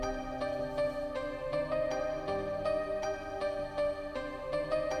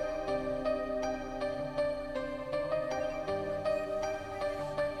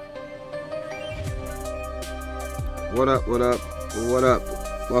What up, what up, what up?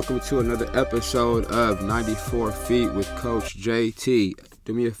 Welcome to another episode of 94 Feet with Coach JT.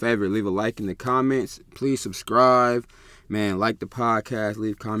 Do me a favor, leave a like in the comments. Please subscribe. Man, like the podcast,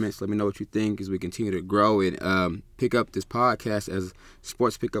 leave comments. Let me know what you think as we continue to grow and pick up this podcast as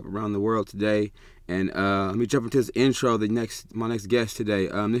sports pick up around the world today. And let me jump into this intro. My next guest today.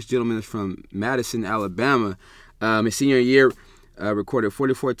 This gentleman is from Madison, Alabama. His senior year, recorded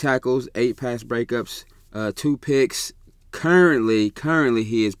 44 tackles, 8 pass breakups, 2 picks. Currently,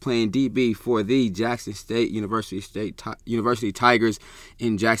 he is playing DB for the Jackson State University Tigers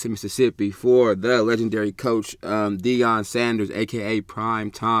in Jackson, Mississippi, for the legendary coach Deion Sanders, aka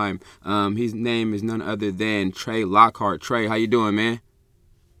Prime Time. His name is none other than Trey Lockhardt. Trey, how you doing, man?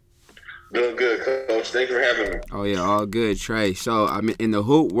 Doing good, Coach. Thank you for having me. Oh yeah, all good, Trey. So I mean, in the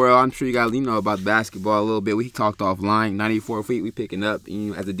hoop world, I'm sure you got about basketball a little bit. We talked offline. 94 feet, we picking up.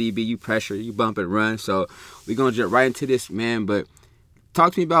 As a DB, you pressure, you bump and run. So we're gonna jump right into this, man. But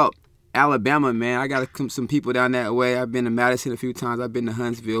talk to me about Alabama, man. I got some people down that way. I've been to Madison a few times. I've been to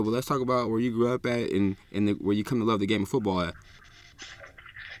Huntsville. But let's talk about where you grew up at and where you come to love the game of football at.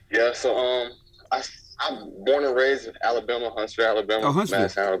 Yeah. So I'm born and raised in Alabama, Huntsville, Alabama. Oh, Huntsville.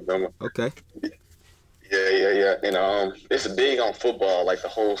 Madison, Alabama. Okay. Yeah. And it's big on football, like the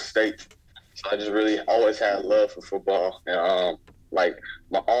whole state. So I just really always had love for football, and like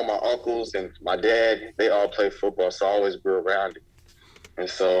all my uncles and my dad, they all play football, so I always grew around it. And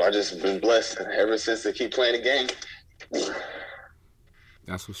so I just been blessed ever since to keep playing the game.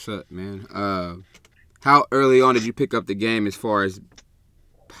 That's what's up, man. How early on did you pick up the game as far as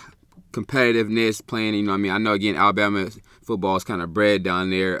competitiveness, playing? I know, again, Alabama football is kind of bred down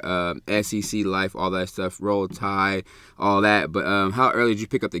there. SEC life, all that stuff, Roll Tide, all that. But how early did you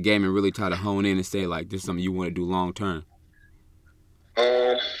pick up the game and really try to hone in and say, like, this is something you want to do long term?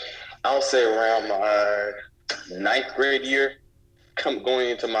 I'll say around my 9th grade year, going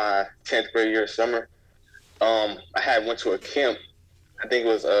into my 10th grade year summer. I went to a camp. I think it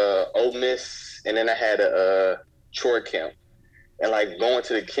was Ole Miss, and then I had a Troy camp. And, like, going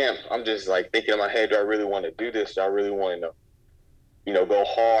to the camp, I'm just, like, thinking in my head, do I really want to do this? Do I really want to, go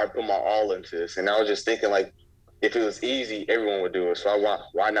hard, put my all into this? And I was just thinking, like, if it was easy, everyone would do it. So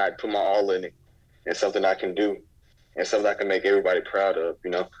why not put my all in it and something I can do and something I can make everybody proud of,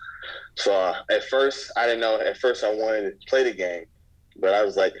 So at first, I didn't know. At first, I wanted to play the game. But I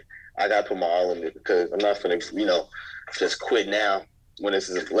was like, I got to put my all in it because I'm not going to, just quit now when it's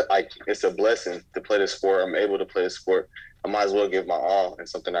a blessing to play the sport. I'm able to play the sport. I might as well give my all in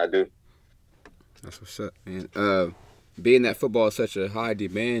something I do. That's what's up, man. Being that football is such a high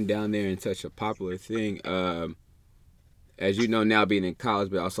demand down there and such a popular thing, as you know now, being in college,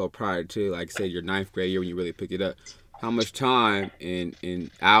 but also prior to, like, say, your 9th grade year when you really picked it up, how much time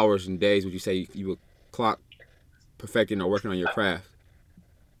in hours and days would you say you would clock perfecting or working on your craft?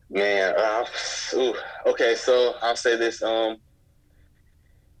 Man, okay, so I'll say this. About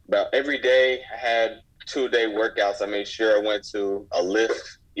every day I had 2-day workouts. I made sure I went to a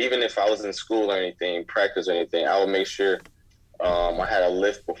lift. Even if I was in school or anything, practice or anything, I would make sure I had a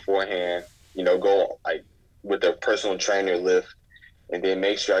lift beforehand, go like with a personal trainer lift, and then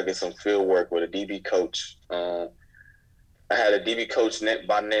make sure I get some field work with a DB coach. I had a DB coach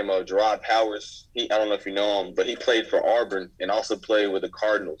by the name of Gerard Powers. I don't know if you know him, but he played for Auburn and also played with the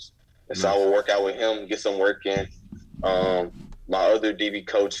Cardinals. And so I would work out with him, get some work in. My other DB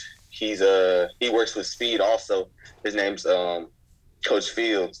coach, he works with speed also. His name's Coach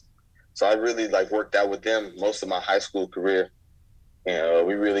Fields. So I really worked out with them most of my high school career. And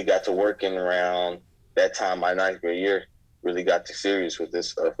we really got to working around that time, my 9th grade year. Really got too serious with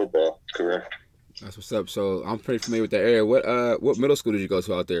this football career. That's what's up. So I'm pretty familiar with that area. What middle school did you go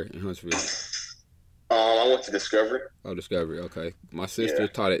to out there in Huntsville? I went to Discovery. Oh, Discovery. Okay. My sister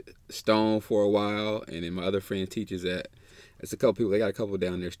taught at Stone for a while, and then my other friend teaches at. It's a couple people. They got a couple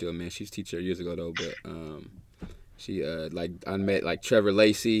down there still, man. She's a teacher years ago though, but she I met Trevor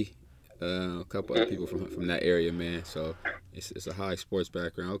Lacey, a couple other people from that area, man. So it's a high sports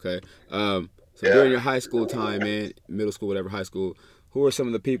background. Okay. During your high school time, man, middle school, whatever, high school, who are some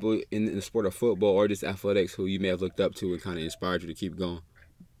of the people in the sport of football or just athletics who you may have looked up to and kind of inspired you to keep going?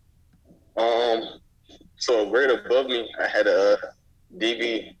 So a grade above me, I had a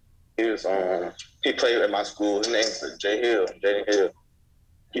DB. He played at my school. His name's Jaden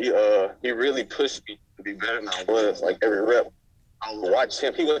Hill. He really pushed me to be better than I was, every rep. I would watch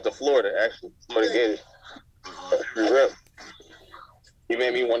him. He went to Florida, actually. Florida Gators. Every rep. He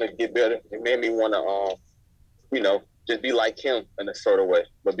made me want to get better. He made me want to, just be like him in a sort of way,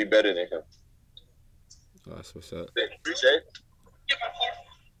 but be better than him. Oh, that's what's up. Appreciate it.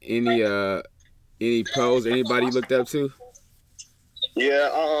 Any Any pros? Anybody you looked up to?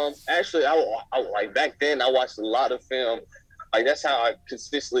 Yeah, actually, I like back then. I watched a lot of film. Like that's how I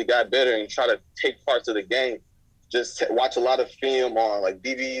consistently got better and try to take parts of the game. Just watch a lot of film on like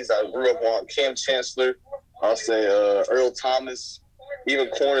DVDs. I grew up on Cam Chancellor. I'll say Earl Thomas, even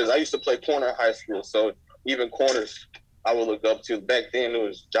corners. I used to play corner in high school, so even corners I would look up to. Back then, it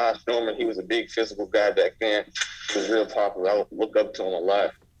was Josh Norman. He was a big physical guy back then. He was real popular. I would look up to him a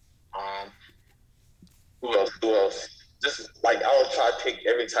lot. Um, who else? Who else? Just like I would try to take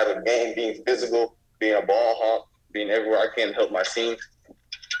every type of game, being physical, being a ball hawk, being everywhere I can help my team.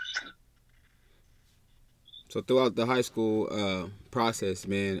 So throughout the high school process,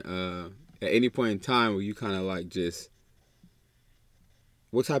 man, at any point in time where you kind of like just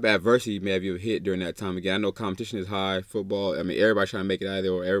what type of adversity may have you hit during that time? Again, I know competition is high, football. I mean, everybody's trying to make it out of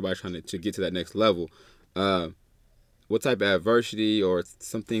there, or everybody's trying to get to that next level. Uh, what type of adversity or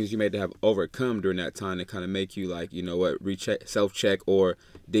some things you may have overcome during that time to kind of make you like, you know what, recheck, self check, or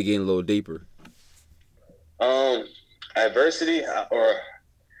dig in a little deeper? Um, Adversity, or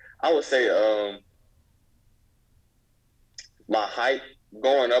I would say, my height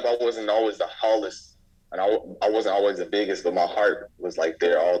growing up, I wasn't always the tallest, and I wasn't always the biggest, but my heart was like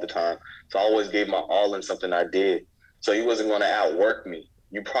there all the time. So I always gave my all in something I did. So you wasn't going to outwork me.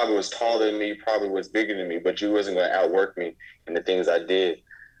 You probably was taller than me, you probably was bigger than me, but you wasn't going to outwork me in the things I did.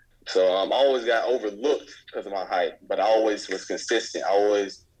 So I always got overlooked because of my height, but I always was consistent. I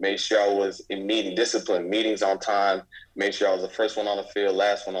always made sure I was in discipline, meetings on time, made sure I was the first one on the field,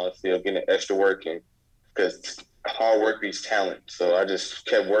 last one on the field, getting extra work in because hard work beats talent. So I just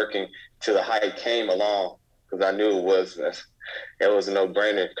kept working till the height came along because I knew it was a no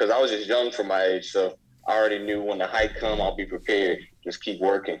brainer because I was just young for my age. So I already knew when the height come, I'll be prepared. Just keep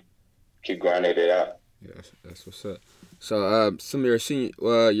working, keep grinding it out. Yeah, that's what's up. So, some of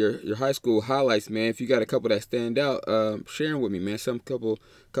your your high school highlights, man. If you got a couple that stand out, share 'em with me, man. Some couple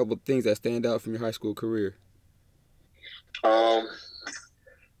things that stand out from your high school career. Um,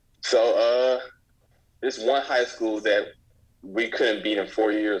 so this one high school that we couldn't beat in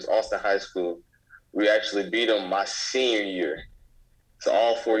 4 years, Austin High School. We actually beat them my senior year. So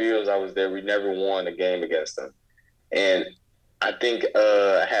all 4 years I was there, we never won a game against them. And I think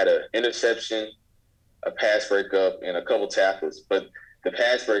I had an interception, a pass breakup, and a couple tackles. But the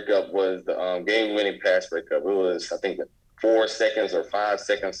pass breakup was the game-winning pass breakup. It was, I think, 4 seconds or 5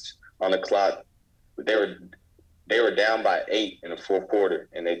 seconds on the clock. They were they were down by 8 in the fourth quarter,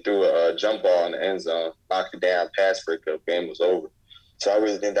 and they threw a jump ball in the end zone, knocked it down, pass breakup, game was over. So I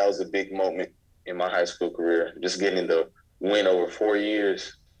really think that was a big moment in my high school career. Just getting the win over 4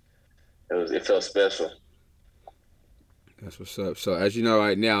 years, it felt special. That's what's up. So as you know,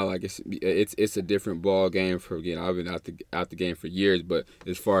 right now, like it's a different ball game for again. I've been out the game for years, but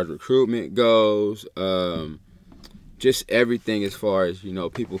as far as recruitment goes, just everything as far as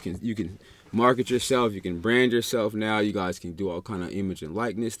people you can market yourself, you can brand yourself now. You guys can do all kind of image and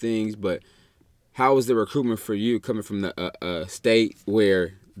likeness things. But how was the recruitment for you coming from the state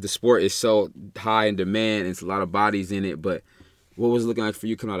where the sport is so high in demand and it's a lot of bodies in it? But what was it looking like for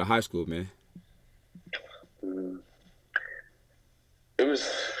you coming out of high school, man? It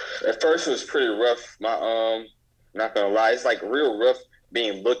was at first it was pretty rough. Not gonna lie, it's like real rough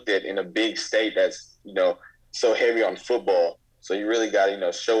being looked at in a big state that's so heavy on football. So you really got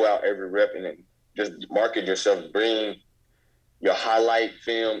to show out every rep and then just market yourself. Bring your highlight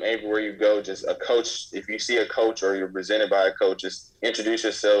film everywhere you go. Just a coach, if you see a coach or you're presented by a coach, just introduce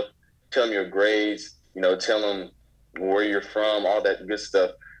yourself. Tell them your grades. Tell them where you're from, all that good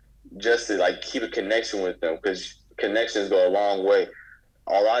stuff. Just to like keep a connection with them because connections go a long way.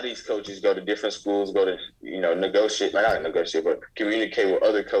 A lot of these coaches go to different schools, go to negotiate, not negotiate, but communicate with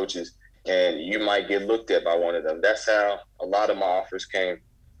other coaches, and you might get looked at by one of them. That's how a lot of my offers came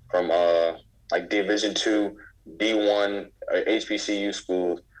from, like Division II, D1, HBCU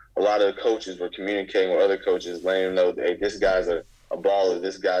schools. A lot of coaches were communicating with other coaches, letting them know, hey, this guy's a baller,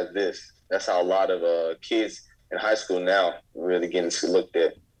 this guy's this. That's how a lot of kids in high school now really getting looked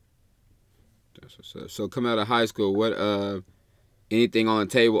at. That's what's up. So coming out of high school, what anything on the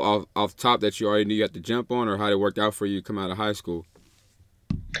table off top that you already knew you had to jump on, or how it worked out for you coming out of high school?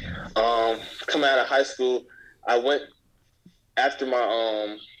 Coming out of high school, I went after my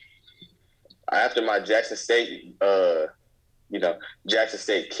Jackson State, Jackson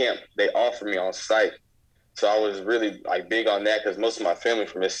State camp. They offered me on site, so I was really like big on that because most of my family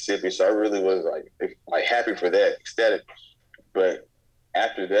from Mississippi. So I really was like happy for that, ecstatic. But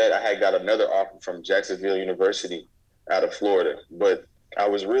after that, I had got another offer from Jacksonville University out of Florida, but I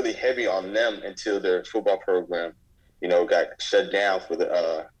was really heavy on them until their football program, got shut down for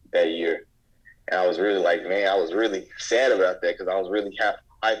that year. And I was really like, man, I was really sad about that because I was really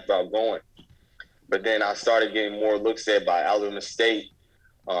hyped about going. But then I started getting more looks at by Alabama State,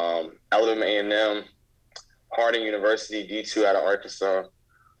 Alabama A&M, Harding University, D2 out of Arkansas,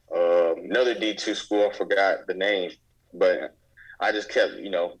 another D2 school, I forgot the name. But I just kept,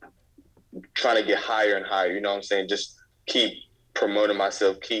 trying to get higher and higher, you know what I'm saying? Just keep promoting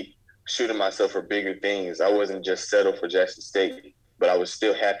myself, keep shooting myself for bigger things. I wasn't just settled for Jackson State, but I was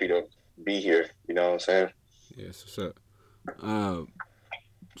still happy to be here, you know what I'm saying? Yes, what's up?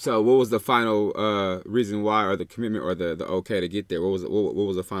 So what was the final reason why, or the commitment, or the okay to get there? What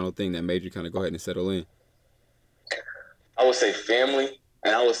was the final thing that made you kind of go ahead and settle in? I would say family,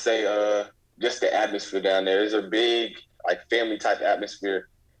 and I would say just the atmosphere down there. There's a big like family type atmosphere,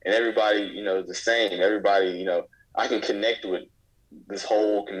 and everybody, is the same. Everybody, I can connect with this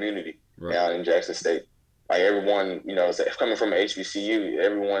whole community down in Jackson State. Like everyone, coming from HBCU,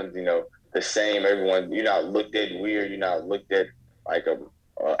 everyone's, the same. Everyone, you're not looked at weird. You're not looked at like a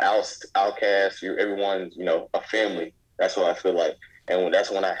outcast. Everyone's, a family. That's what I feel like. And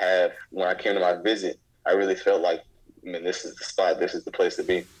that's when I came to my visit, I really felt like, this is the spot. This is the place to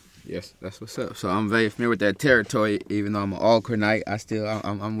be. Yes, that's what's up. So I'm very familiar with that territory. Even though I'm an Alcornite,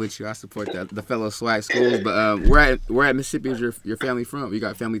 I'm with you. I support the fellow swag schools. But where at Mississippi is your family from? You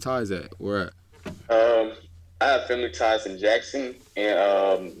got family ties at where at? I have family ties in Jackson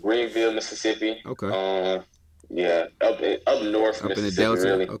and Greenville, Mississippi. Okay. Yeah, up north, up Mississippi, in the Delta.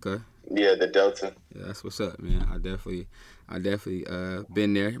 really. Okay. Yeah, the Delta. Yeah, that's what's up, man. I definitely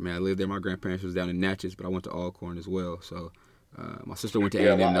been there. Man, I lived there. My grandparents was down in Natchez, but I went to Alcorn as well. So my sister went to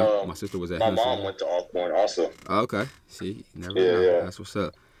A&M. My sister was at my Hempstead. mom went to Alcorn also. Oh, okay. See, you never know. Yeah. That's what's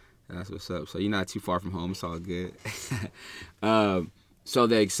up. That's what's up. So you're not too far from home. It's all good. So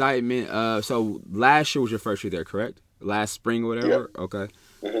the excitement. So last year was your first year there, correct? Last spring or whatever. Yep. Okay.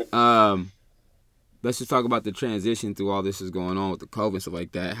 Mm-hmm. Let's just talk about the transition through all this is going on with the COVID and stuff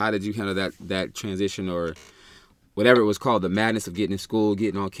like that. How did you handle that transition, or whatever it was called, the madness of getting in school,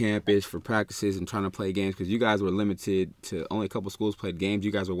 getting on campus for practices and trying to play games? Because you guys were limited to only a couple schools played games.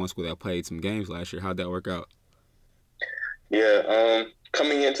 You guys were one school that played some games last year. How'd that work out? Yeah,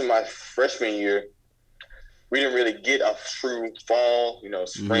 coming into my freshman year, we didn't really get a true fall,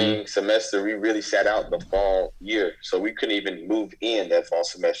 spring semester. We really sat out the fall year. So we couldn't even move in that fall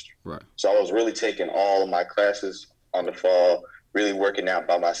semester. Right. So I was really taking all of my classes on the fall, really working out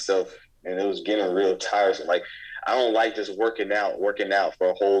by myself. And it was getting real tiresome. Like, I don't like just working out for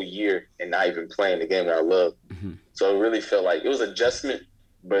a whole year and not even playing the game that I love. Mm-hmm. So it really felt like it was adjustment,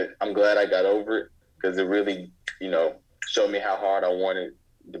 but I'm glad I got over it because it really, showed me how hard I wanted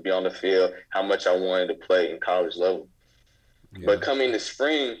to be on the field, how much I wanted to play in college level. Yeah. But coming to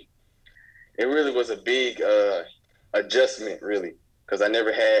spring, it really was a big adjustment, really, because I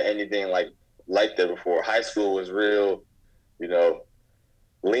never had anything like that before. High school was real,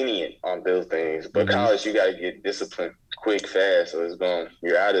 lenient on those things. But college, you got to get disciplined quick, fast, so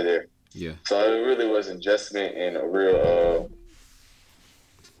you're out of there. Yeah. So it really was an adjustment and a real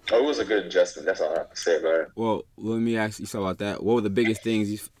it was a good adjustment. That's all I have to say about it. Well, let me ask you something about that. What were the biggest things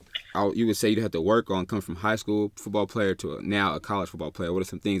you would say you'd have to work on coming from high school football player to now a college football player? What are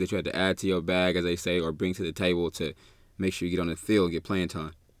some things that you had to add to your bag, as they say, or bring to the table to make sure you get on the field and get playing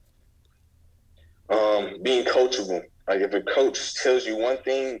time? Being coachable. Like, if a coach tells you one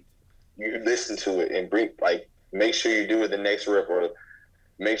thing, you listen to it and make sure you do it the next rep, or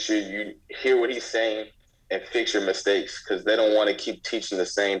make sure you hear what he's saying and fix your mistakes, because they don't want to keep teaching the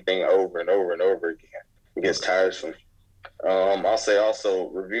same thing over and over and over again. It gets tiresome. I'll say also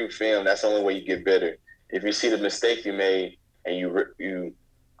review film. That's the only way you get better. If you see the mistake you made and you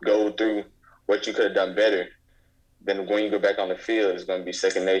go through what you could have done better, then when you go back on the field, it's going to be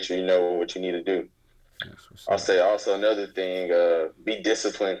second nature. You know what you need to do. I'll say also another thing, be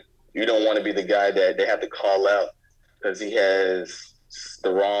disciplined. You don't want to be the guy that they have to call out because he has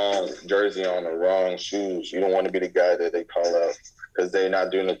the wrong jersey on, the wrong shoes. You don't want to be the guy that they call out because they're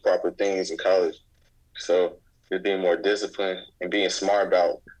not doing the proper things in college. So you're being more disciplined and being smart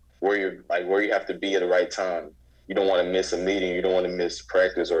about where you have to be at the right time. You don't want to miss a meeting. You don't want to miss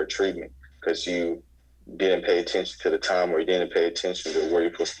practice or a treatment because you didn't pay attention to the time, or you didn't pay attention to where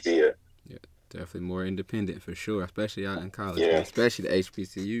you're supposed to be at. Yeah, definitely more independent for sure, especially out in college. Yeah. Especially the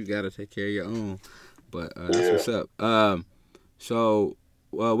HBCU, you got to take care of your own. But that's what's up. So,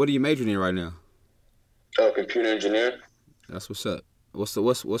 what are you majoring in right now? Computer engineering. That's what's up. What's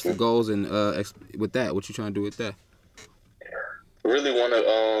the goals and with that? What you trying to do with that? I really want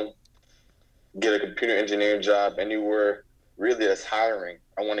to get a computer engineering job anywhere really that's hiring.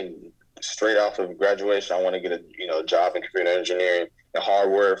 I want to, straight off of graduation, I want to get a job in computer engineering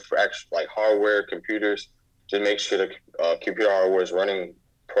hardware for actual like hardware computers. Just make sure the computer hardware is running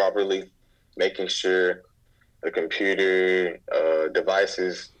properly, making sure the computer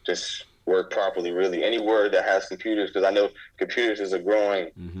devices just work properly. Really, anywhere that has computers, because I know computers is a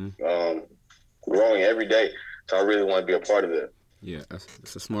growing every day. So I really want to be a part of it. Yeah,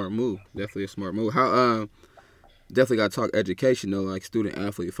 that's a smart move. Definitely a smart move. How definitely got to talk education though, like student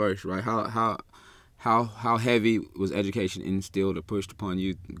athlete first, right? How heavy was education instilled or pushed upon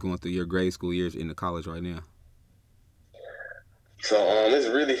you going through your grade school years into college right now? So it's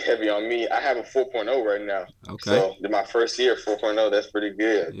really heavy on me. I have a 4.0 right now. Okay. So my first year 4.0, that's pretty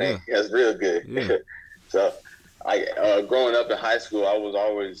good. I Yeah. think that's real good. Yeah. So I growing up in high school, I was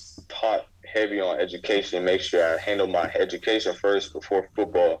always taught heavy on education. Make sure I handle my education first before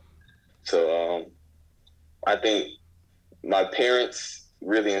football. So I think my parents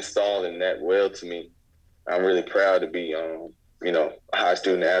really installed in that well to me. I'm really proud to be a high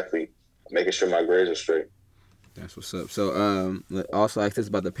student athlete, making sure my grades are straight. That's what's up. So, also like this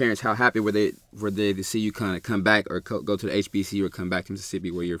about the parents. How happy were they to see you kind of come back or go to the HBC or come back to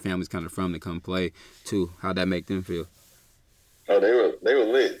Mississippi, where your family's kind of from, to come play too? How'd that make them feel? Oh, they were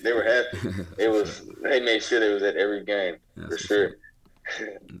lit. They were happy. It That's what's was up. they made sure they was at every game for That's what's up.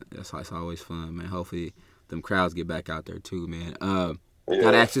 sure. That's always fun, man. Hopefully, them crowds get back out there too, man. Gotta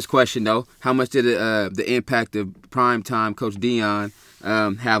Yeah. ask this question though. How much did the impact of prime time Coach Deion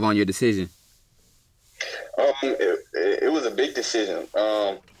have on your decision? It was a big decision.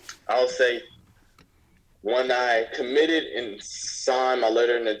 I'll say when I committed and signed my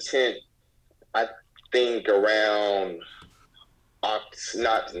letter of intent, I think around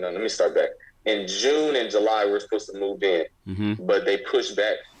not no. Let me start back. In June and July, we were supposed to move in, Mm-hmm. but they pushed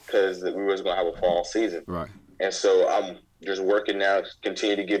back because we was going to have a fall season. Right. And so I'm just working now to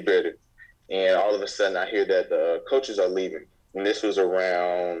continue to get better. And all of a sudden, I hear that the coaches are leaving. And this was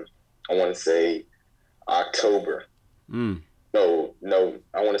around, I want to say, October. Mm. No,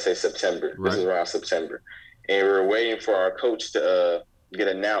 I want to say September. Right. This is around September. And we were waiting for our coach to get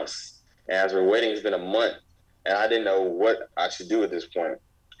announced. And as we're waiting, it's been a month. And I didn't know what I should do at this point.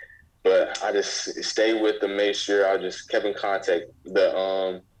 But I just stayed with them, made sure I just kept in contact.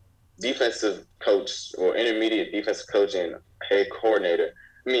 The defensive coach or intermediate defensive coach and head coordinator,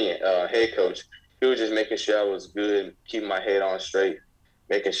 head coach, he was just making sure I was good, keeping my head on straight,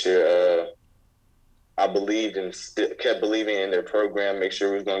 making sure I believed and kept believing in their program, make sure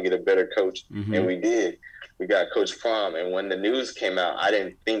we was going to get a better coach. Mm-hmm. And we did. We got Coach Prom. And when the news came out, I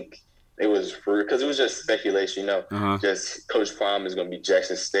didn't think it was for, because it was just speculation, just Coach Prom is going to be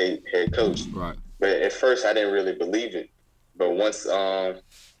Jackson State head coach. Right. But at first, I didn't really believe it. But once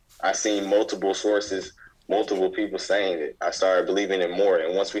I seen multiple sources, multiple people saying it, I started believing it more.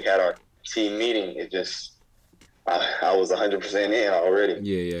 And once we had our team meeting, it just, I was 100% in already.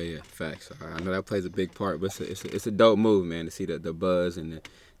 Yeah. Facts. I know that plays a big part, but it's a dope move, man, to see the buzz and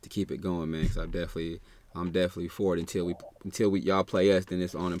to keep it going, man. Because I'm definitely for it until we y'all play us, then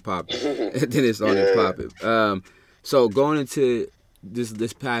it's on and popping. Then it's on and popping. So going into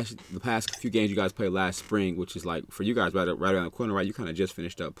the past few games you guys played last spring, which is like for you guys right around the corner, right? You kind of just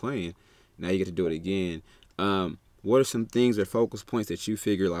finished up playing. Now you get to do it again. What are some things or focus points that you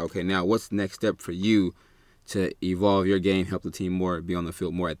figure like, okay, now what's the next step for you to evolve your game, help the team more, be on the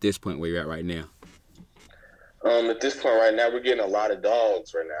field more at this point where you're at right now? At this point right now, we're getting a lot of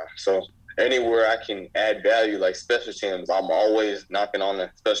dogs right now. So anywhere I can add value, like special teams, I'm always knocking on the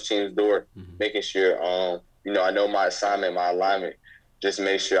special teams door, making sure, I know my assignment, my alignment. Just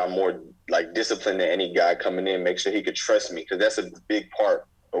make sure I'm more like disciplined than any guy coming in. Make sure he could trust me, because that's a big part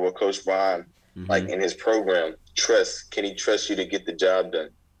of what Coach Brian, like in his program, trust. Can he trust you to get the job done?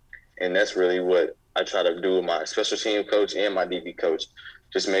 And that's really what I try to do with my special team coach and my DB coach.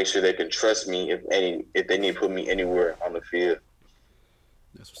 Just make sure they can trust me if they need to put me anywhere on the field.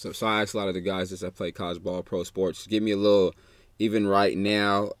 So I ask a lot of the guys that play college ball, pro sports, give me a little, even right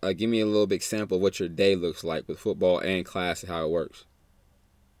now, give me a little big sample of what your day looks like with football and class and how it works.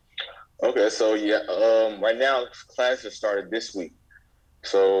 Okay, so right now classes started this week.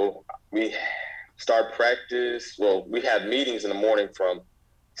 So we start practice. Well, we have meetings in the morning from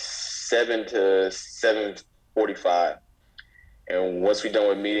 7 to 7:45. And once we're done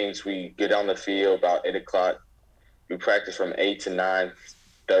with meetings, we get on the field about 8 o'clock. We practice from 8 to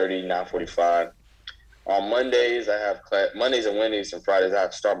 9:30, 9:45. On Mondays, I have class. Mondays and Wednesdays and Fridays, I have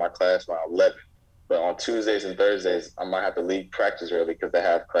to start my class around 11. But on Tuesdays and Thursdays, I might have to leave practice early because I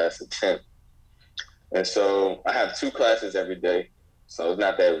have class at 10. And so I have 2 classes every day. So it's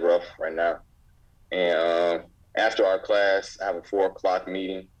not that rough right now. And after our class, I have a 4 o'clock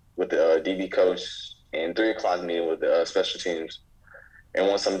meeting with the DB coach and 3 o'clock meeting with the special teams. And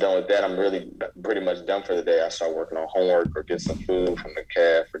once I'm done with that, I'm really pretty much done for the day. I start working on homework or get some food from the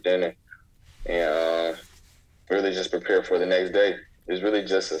cab for dinner, and really just prepare for the next day. It's really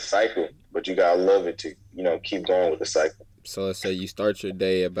just a cycle, but you gotta love it to keep going with the cycle. So let's say you start your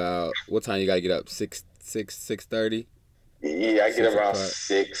day about what time you gotta get up? 6:30, Yeah, I get up around 6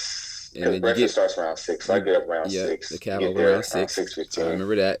 o'clock, 6 and because then you breakfast get starts around 6. So I you get up around yeah the 6. cab Get open around there around 6. I 6:15.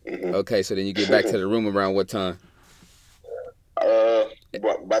 remember that. Mm-hmm. Okay, so then you get back to the room around what time?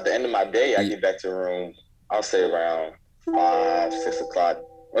 By the end of my day, I get back to the room. I'll say around 5, 6 o'clock.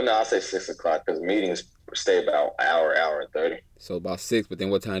 Well, no, I'll say 6 o'clock because meetings stay about an hour, hour and 30. So about 6. But then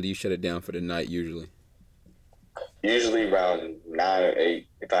what time do you shut it down for the night usually? Usually around 9 or 8.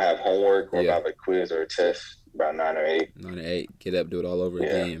 If I have homework or if I have a quiz or a test, about 9 or 8. 9 to 8. Get up, do it all over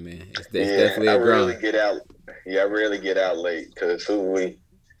again, man. It's Yeah, definitely I a rarely grind. get out. Yeah, I rarely get out late because you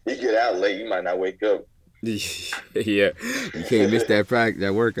get out late, you might not wake up. Yeah, you can't miss that practice,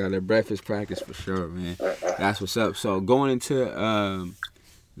 that workout, that breakfast practice for sure, man. That's what's up. So going into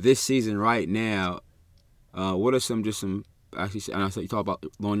this season right now, what are some actually? I know you talk about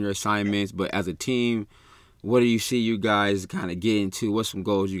on your assignments, but as a team, what do you see you guys kind of getting to? What's some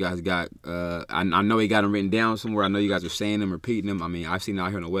goals you guys got? I know you got them written down somewhere. I know you guys are saying them, repeating them. I mean, I've seen it out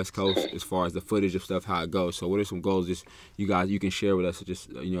here on the West Coast as far as the footage of stuff, how it goes. So what are some goals just you can share with us, just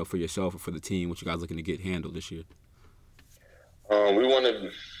for yourself or for the team, what you guys looking to get handled this year? We want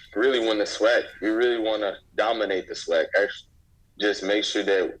to really win the SWAC. We really want to dominate the SWAC. Actually, just make sure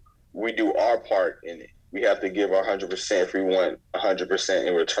that we do our part in it. We have to give our 100% if we want 100%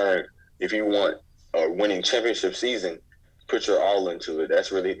 in return. If you want a winning championship season, put your all into it.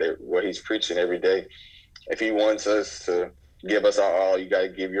 That's really what he's preaching every day. If he wants us to give us our all, you got to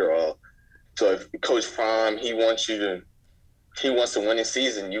give your all. So if Coach Prime, he wants to win a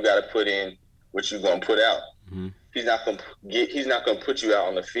season, you got to put in what you're going to put out. Mm-hmm. He's not going to put you out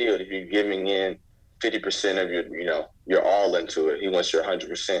on the field if you're giving in 50% of your all into it. He wants your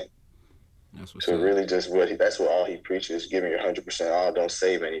 100%. That's what's so up. Really just that's what all he preaches, giving your 100% all, don't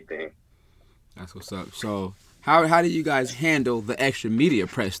save anything. That's what's up. So how do you guys handle the extra media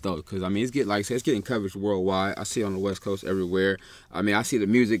press though? Because I mean, it's getting coverage worldwide. I see it on the West Coast everywhere. I mean, I see the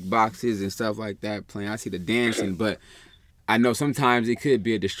music boxes and stuff like that playing. I see the dancing, but I know sometimes it could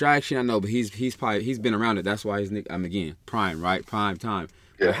be a distraction. I know, but he's been around it. That's why again prime, right? Prime time.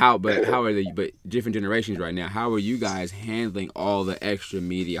 Yeah. But how are different generations right now? How are you guys handling all the extra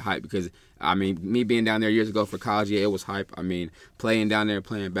media hype? Because I mean, me being down there years ago for college, yeah, it was hype. I mean, playing down there,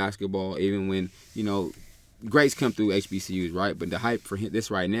 playing basketball, even when greats come through HBCUs, right? But the hype for this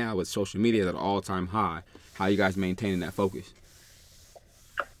right now with social media is at an all-time high. How you guys maintaining that focus?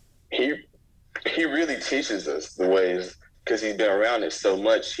 He really teaches us the ways because he's been around it so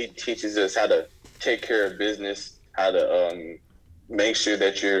much. He teaches us how to take care of business, how to make sure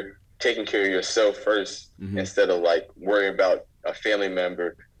that you're taking care of yourself first instead of like worrying about a family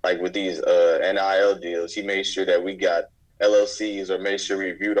member. Like with these NIL deals, he made sure that we got LLCs or made sure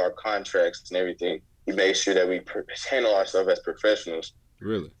we reviewed our contracts and everything. He made sure that we handle ourselves as professionals.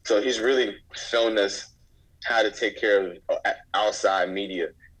 Really? So he's really shown us how to take care of outside media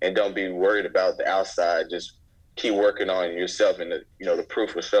and don't be worried about the outside. Just keep working on yourself, and the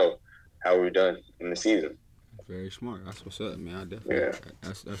proof will show how we're done in the season. Very smart. That's what's up, man. I definitely. Yeah.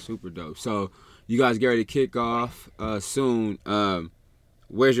 That's super dope. So you guys get ready to kick off soon.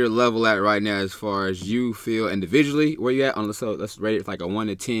 Where's your level at right now as far as you feel individually? Where you at? Let's rate it like a 1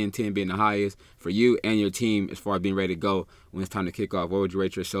 to 10, 10 being the highest for you and your team as far as being ready to go when it's time to kick off. Where would you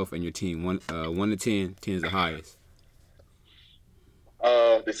rate yourself and your team? 1 to 10. 10 is the highest.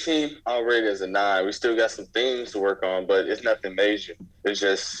 The team already is a 9. We still got some things to work on, but it's nothing major. It's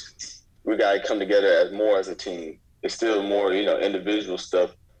just we got to come together as a team. It's still more, individual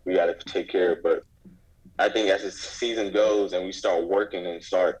stuff we got to take care of. But I think as the season goes and we start working and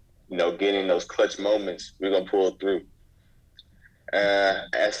start, getting those clutch moments, we're going to pull through.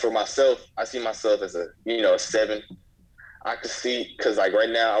 As for myself, I see myself as a 7. I could see, because like right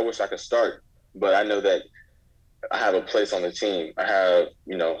now, I wish I could start, but I know that I have a place on the team. I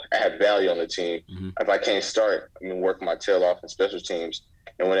have value on the team. Mm-hmm. If I can't start, I can work my tail off in special teams.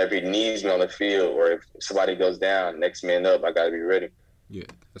 And whenever he needs me on the field or if somebody goes down, next man up, I got to be ready. Yeah,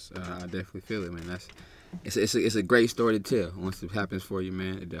 I definitely feel it, man. It's a great story to tell. Once it happens for you,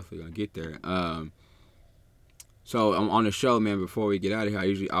 man, it definitely going to get there. So I'm on the show, man. Before we get out of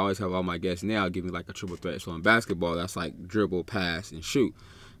here, I always have all my guests now give me like a triple threat. So in basketball, that's like dribble, pass, and shoot.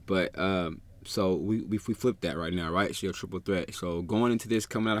 But so we flip that right now, right? So you're a triple threat. So going into this,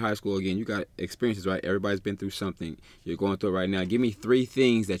 coming out of high school again, you got experiences, right? Everybody's been through something. You're going through it right now. Give me 3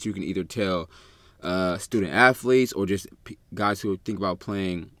 things that you can either tell student athletes or just guys who think about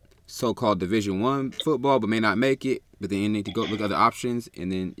playing so-called Division I football but may not make it, but then need to go look at other options.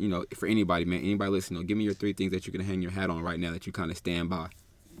 And then, for anybody, man, anybody listening, give me your 3 things that you can hang your hat on right now that you kind of stand by.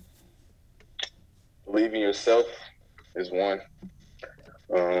 Believe in yourself is one.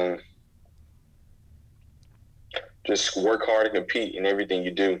 Just work hard and compete in everything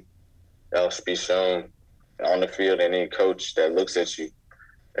you do. That'll be shown on the field and any coach that looks at you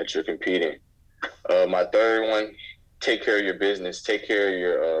that you're competing. My third one, take care of your business. Take care of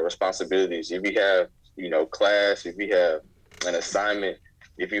your responsibilities. If you have, class, if you have an assignment,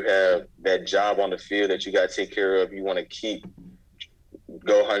 if you have that job on the field that you got to take care of, you want to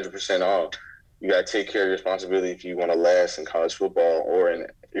go 100% off. You got to take care of your responsibility if you want to last in college football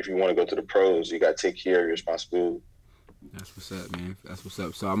if you want to go to the pros. You got to take care of your responsibility. That's what's up, man. That's what's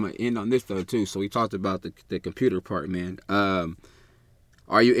up. So I'm going to end on this, though, too. So we talked about the computer part, man.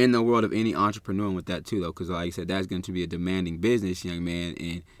 Are you in the world of any entrepreneur with that, too, though? Because, like you said, that's going to be a demanding business, young man.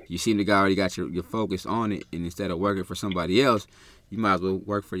 And you seem to already got your focus on it. And instead of working for somebody else, you might as well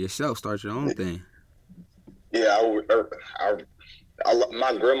work for yourself. Start your own thing. Yeah,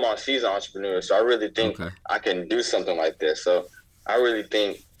 my grandma, she's an entrepreneur, so I really think I can do something like this. So I really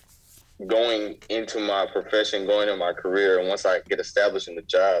think going into my profession, going into my career, and once I get established in the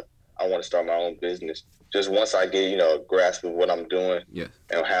job, I want to start my own business. Just once I get, a grasp of what I'm doing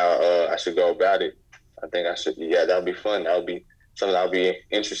and how I should go about it, I think I should. Yeah, that would be fun. That would be something I'll be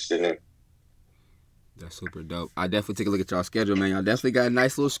interested in. That's super dope. I definitely take a look at y'all schedule, man. Y'all definitely got a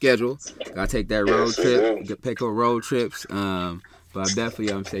nice little schedule. Gotta take that road trip, pick up road trips. But I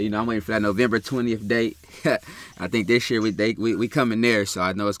definitely, I'm saying, I'm waiting for that November 20th date. I think this year we coming there, so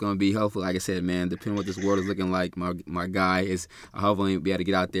I know it's gonna be helpful. Like I said, man, depending on what this world is looking like, my guy is. I hopefully be able to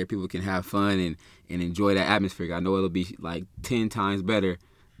get out there. People can have fun and enjoy that atmosphere. I know it'll be like 10 times better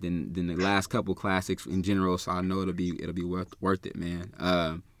than the last couple classics in general. So I know it'll be worth it,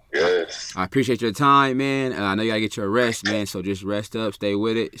 man. Yes. I appreciate your time, man. I know you gotta get your rest, man. So just rest up, stay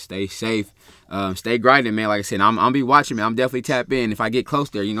with it, stay safe, stay grinding, man. Like I said, I'm gonna be watching, man. I'm definitely tap in. If I get close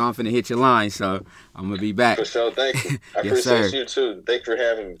there, I'm finna hit your line. So I'm gonna be back. For sure, thank you. I appreciate you too. Thanks for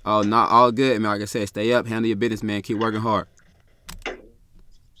having me. Oh, not all good, man. Like I said, stay up, handle your business, man. Keep working hard.